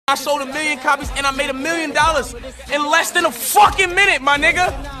I sold 1 million copies and I made $1 million in less than a fucking minute, my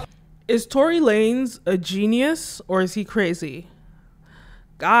nigga. Is Tory Lanez a genius or is he crazy?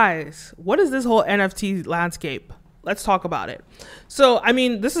 Guys, what is this whole NFT landscape? Let's talk about it. So, I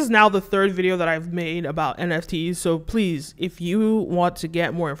mean, this is now the third video that I've made about NFTs. So please, if you want to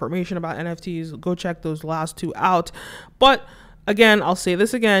get more information about NFTs, go check those last two out. But again, I'll say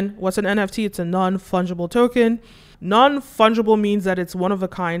this again. What's an NFT? It's a non-fungible token. Non-fungible means that it's one of a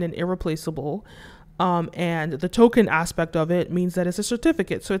kind and irreplaceable. And the token aspect of it means that it's a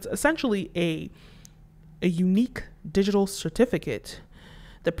certificate. So it's essentially a unique digital certificate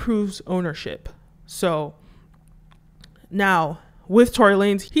that proves ownership. So now with Tory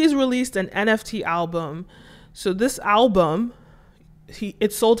Lanez, he's released an NFT album. So this album,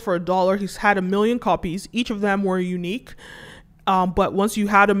 it sold for $1. He's had 1 million copies. Each of them were unique. But once you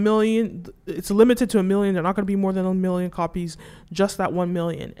had 1 million, it's limited to 1 million. They're not going to be more than 1 million copies, just that 1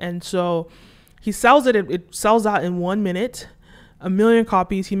 million. And so he sells it. It sells out in 1 minute. 1 million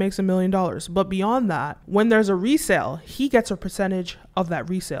copies, he makes $1 million. But beyond that, when there's a resale, he gets a percentage of that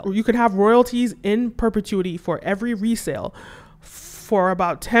resale. You could have royalties in perpetuity for every resale for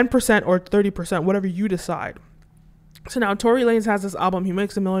about 10% or 30%, whatever you decide. So now Tory Lanez has this album. He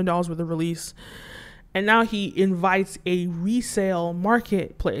makes $1 million with the release. And now he invites a resale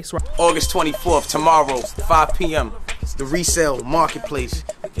marketplace. August 24th, tomorrow, 5 p.m. The resale marketplace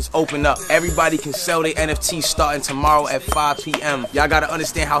is open up. Everybody can sell their NFTs starting tomorrow at 5 p.m. Y'all gotta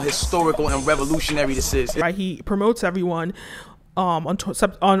understand how historical and revolutionary this is. Right, he promotes everyone. On August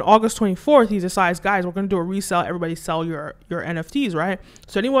 24th, he decides, guys, we're gonna do a resale. Everybody sell your NFTs, right?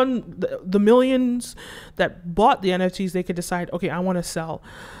 So anyone, the millions that bought the NFTs, they could decide, okay, I want to sell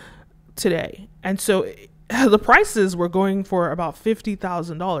today. And so the prices were going for about $50,000,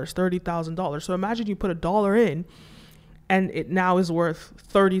 $30,000. So imagine you put $1 in and it now is worth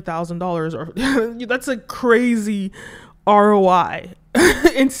 $30,000, or that's a crazy ROI.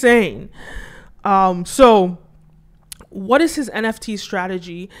 Insane. So what is his NFT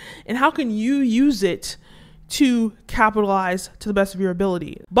strategy and how can you use it to capitalize to the best of your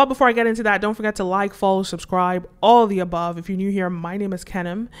ability? But before I get into that, don't forget to like, follow, subscribe, all of the above. If you're new here, my name is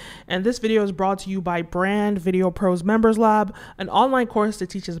Kenim, and this video is brought to you by Brand Video Pros Members Lab, an online course that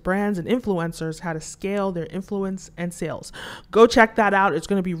teaches brands and influencers how to scale their influence and sales. Go check that out. It's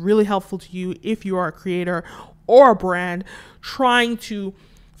going to be really helpful to you if you are a creator or a brand trying to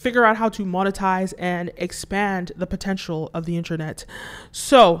figure out how to monetize and expand the potential of the internet.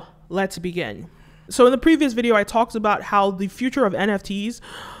 So let's begin. So in the previous video, I talked about how the future of NFTs,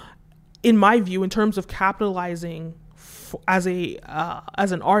 in my view, in terms of capitalizing as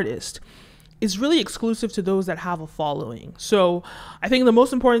an artist, is really exclusive to those that have a following. So I think the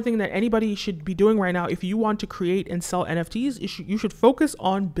most important thing that anybody should be doing right now, if you want to create and sell NFTs, you should focus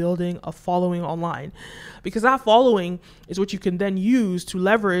on building a following online, because that following is what you can then use to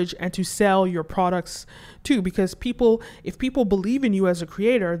leverage and to sell your products to. Because if people believe in you as a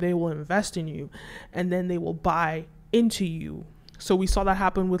creator, they will invest in you and then they will buy into you. So we saw that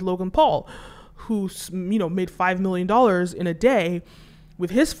happen with Logan Paul, who made $5 million in a day with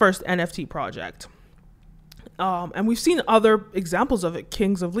his first NFT project. And we've seen other examples of it,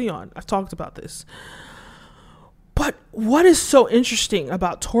 Kings of Leon. I've talked about this. But what is so interesting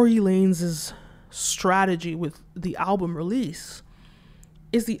about Tory Lanez's strategy with the album release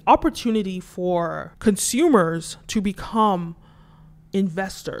is the opportunity for consumers to become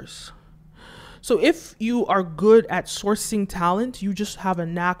investors. So if you are good at sourcing talent, you just have a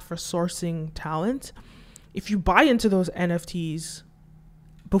knack for sourcing talent. If you buy into those NFTs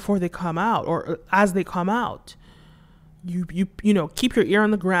before they come out or as they come out, you keep your ear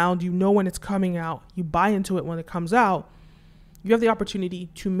on the ground, when it's coming out, you buy into it when it comes out, you have the opportunity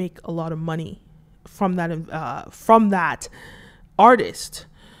to make a lot of money from that artist.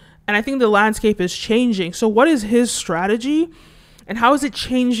 And I think the landscape is changing. So what is his strategy and how is it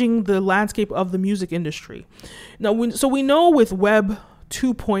changing the landscape of the music industry? Now, we know with Web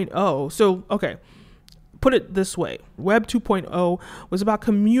 2.0, so okay, put it this way. Web 2.0 was about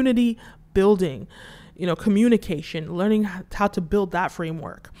community building, communication, learning how to build that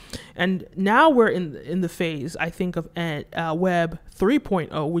framework. And now we're in the phase, I think, of Web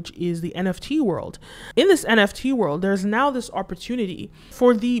 3.0, which is the NFT world. In this NFT world, there's now this opportunity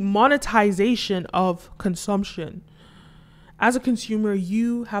for the monetization of consumption. As a consumer,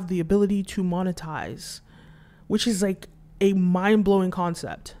 you have the ability to monetize, which is like a mind-blowing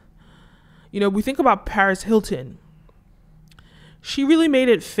concept. We think about Paris Hilton. She really made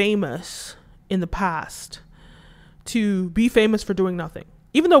it famous in the past to be famous for doing nothing.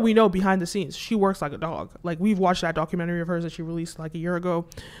 Even though we know behind the scenes, she works like a dog. Like, we've watched that documentary of hers that she released like a year ago.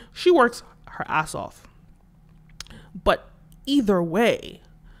 She works her ass off. But either way,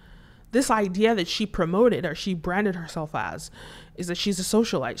 this idea that she promoted or she branded herself as is that she's a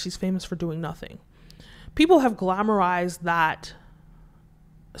socialite. She's famous for doing nothing. People have glamorized that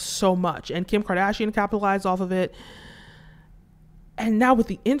so much, and Kim Kardashian capitalized off of it. And now with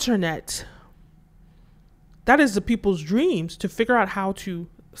the internet, that is the people's dreams, to figure out how to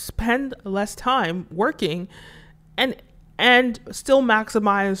spend less time working and still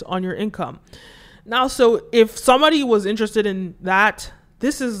maximize on your income. Now, so if somebody was interested in that,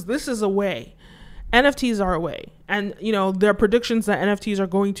 this is a way. NFTs are a way. And, you know, there are predictions that NFTs are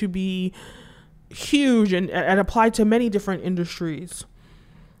going to be huge and apply to many different industries.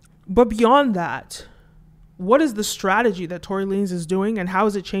 But beyond that, what is the strategy that Tory Lanez is doing, and how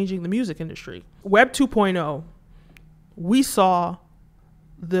is it changing the music industry? Web 2.0, we saw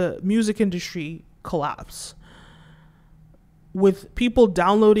the music industry collapse with people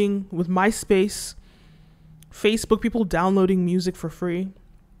downloading, with MySpace, Facebook, people downloading music for free.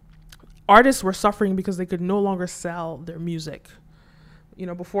 Artists were suffering because they could no longer sell their music. You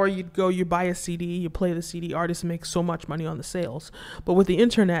know, before you buy a CD, you play the CD, artists make so much money on the sales. But with the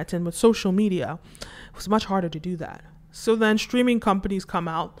internet and with social media, it was much harder to do that. So then streaming companies come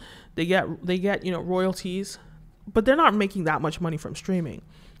out, they get, you know, royalties, but they're not making that much money from streaming.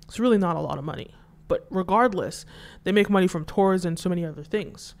 It's really not a lot of money. But regardless, they make money from tours and so many other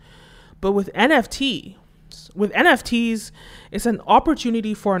things. But with NFTs, it's an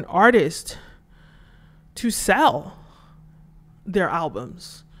opportunity for an artist to sell their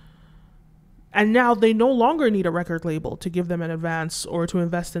albums. And now they no longer need a record label to give them an advance or to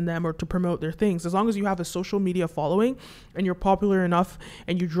invest in them or to promote their things. As long as you have a social media following and you're popular enough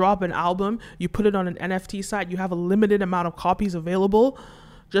and you drop an album, you put it on an NFT site, you have a limited amount of copies available,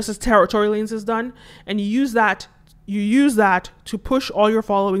 just as Tory Lanez has done, and you use that to push all your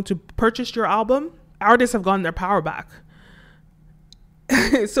following to purchase your album. Artists have gotten their power back.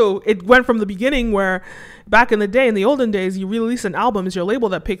 So it went from the beginning where back in the day, in the olden days, you release an album, it's your label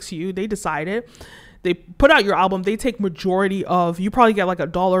that picks you, they decide it, they put out your album, they take majority of, you probably get like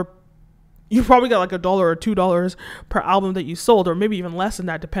 $1 or $2 per album that you sold, or maybe even less than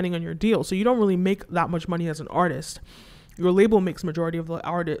that depending on your deal. So you don't really make that much money as an artist. Your label makes majority of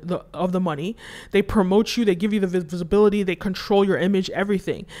the money. They promote you, they give you the visibility, they control your image,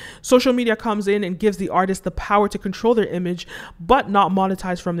 everything. Social media comes in and gives the artist the power to control their image, but not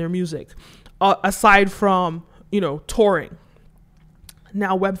monetize from their music. Aside from, you know, touring.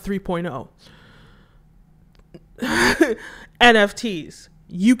 Now Web 3.0. NFTs.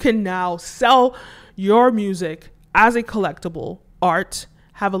 You can now sell your music as a collectible art,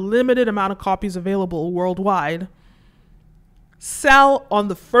 have a limited amount of copies available worldwide, sell on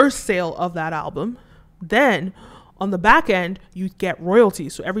the first sale of that album. Then on the back end, you get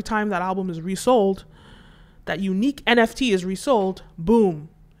royalties. So every time that album is resold, that unique NFT is resold, boom,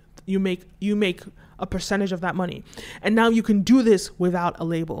 you make a percentage of that money. And now you can do this without a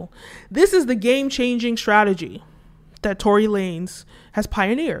label. This is the game-changing strategy that Tory Lanez has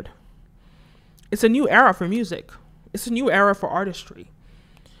pioneered. It's a new era for music. It's a new era for artistry.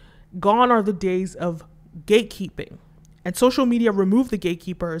 Gone are the days of gatekeeping. And social media remove the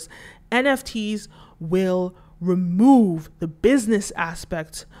gatekeepers. NFTs will remove the business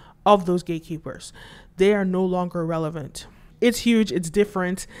aspect of those gatekeepers. They are no longer relevant. It's huge, it's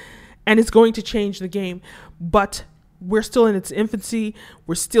different, and it's going to change the game. But we're still in its infancy.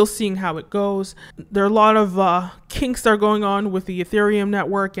 We're still seeing how it goes. There are a lot of kinks that are going on with the Ethereum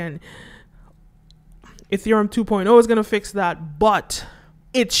network, and Ethereum 2.0 is going to fix that, but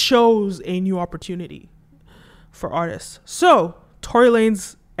it shows a new opportunity for artists. So Tory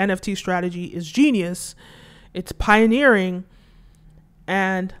Lanez's NFT strategy is genius. It's pioneering,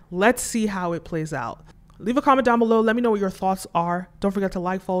 and let's see how it plays out. Leave a comment down below. Let me know what your thoughts are. Don't forget to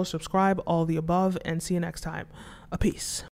like, follow, subscribe, all the above, and see you next time. A peace.